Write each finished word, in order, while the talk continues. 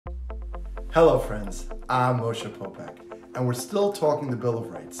Hello friends, I'm Moshe Popack, and we're still talking the Bill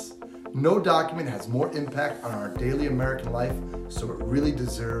of Rights. No document has more impact on our daily American life, so it really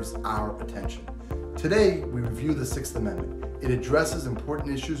deserves our attention. Today, we review the Sixth Amendment. It addresses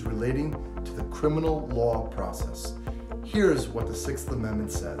important issues relating to the criminal law process. Here's what the Sixth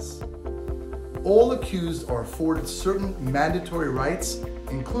Amendment says. All accused are afforded certain mandatory rights,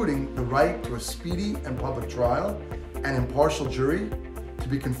 including the right to a speedy and public trial, an impartial jury, to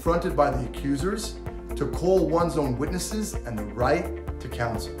be confronted by the accusers, to call one's own witnesses, and the right to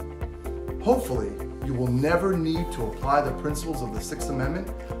counsel. Hopefully, you will never need to apply the principles of the Sixth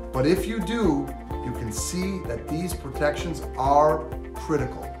Amendment, but if you do, you can see that these protections are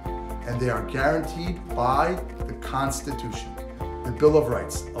critical, and they are guaranteed by the Constitution, the Bill of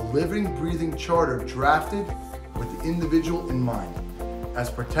Rights, a living, breathing charter drafted with the individual in mind,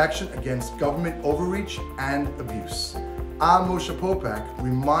 as protection against government overreach and abuse. I'm Moshe Popack,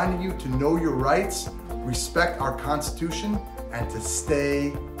 reminding you to know your rights, respect our Constitution, and to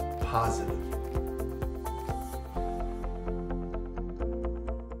stay positive.